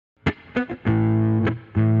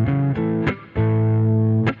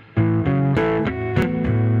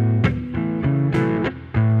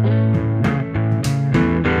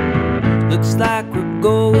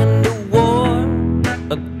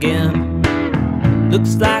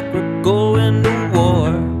Looks like we're going to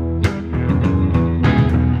war.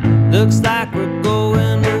 Looks like we're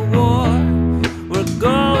going to war. We're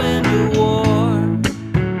going to war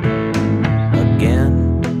again.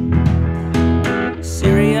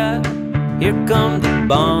 Syria, here come the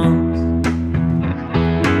bombs.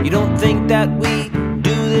 You don't think that we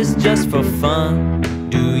do this just for fun,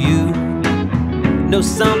 do you? No,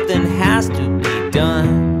 something has to be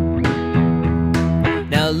done.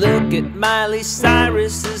 Now look at Miley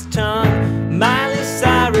Cyrus's tongue, Miley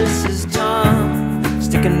Cyrus's tongue,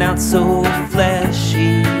 sticking out so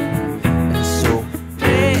fleshy and so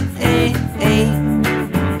pale.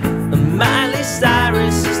 Miley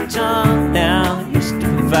Cyrus's tongue, now you're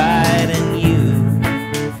stupefied and you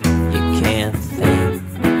can't think.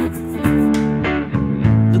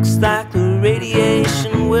 Looks like the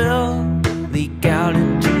radiation will leak out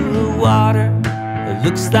into the water. It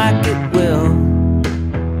looks like it will.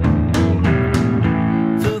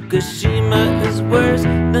 Fukushima is worse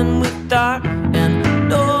than we thought, and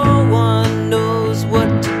no one knows what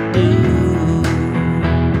to do.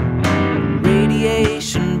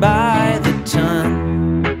 Radiation by the ton.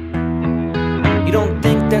 You don't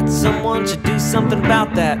think that someone should do something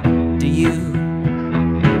about that, do you?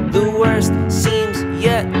 The worst seems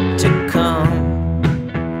yet to come.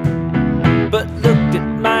 But look at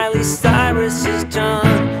Miley Cyrus's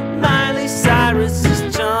tongue, Miley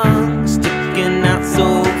Cyrus's tongue, sticking out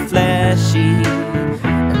so fleshy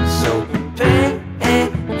and so pale.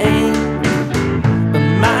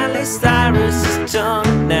 Miley Cyrus's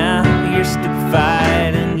tongue, now you're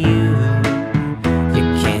stupefied and you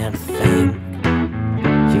can't think.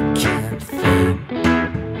 You can't think.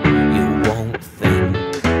 You won't think.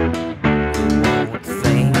 You won't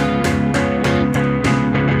think.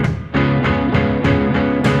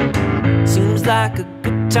 Seems like a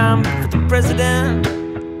good time for the president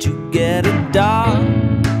to get a dog,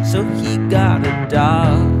 so he got a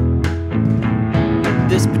dog.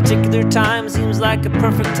 This particular time seems like a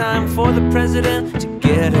perfect time for the president to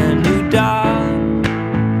get a new dog.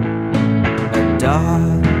 A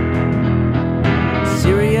dog.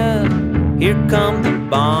 Syria, here come the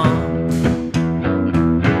bombs.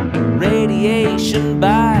 Radiation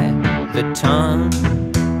by the ton.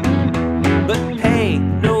 But pay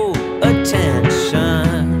no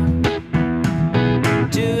attention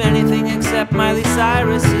to anything except Miley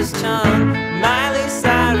Cyrus's tongue, Miley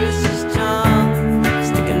Cyrus's tongue,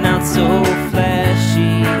 sticking out so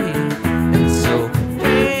fleshy and so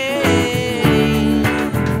pale.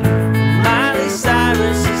 Miley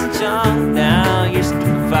Cyrus's tongue, now you're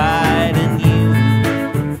stupefied and you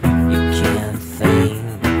can't think.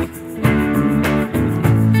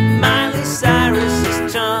 Miley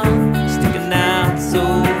Cyrus's tongue, sticking out so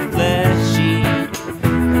fleshy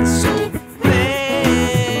and so pale.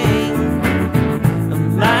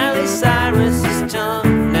 Miley Cyrus's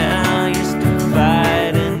tongue, now you're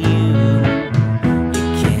stupefied and you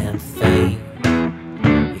can't think.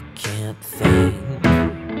 You can't think.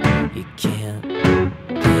 You can't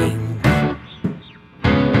think.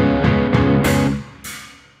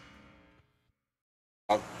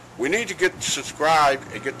 We need to get subscribed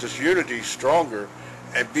and get this unity stronger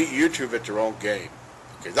and beat YouTube at their own game.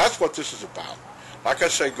 Okay, that's what this is about. Like I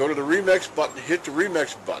say, go to the remix button, hit the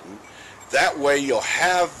remix button. That way you'll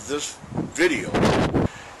have this video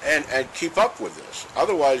and keep up with this.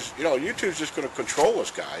 Otherwise, you know, YouTube's just going to control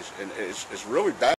us, guys, and it's really bad.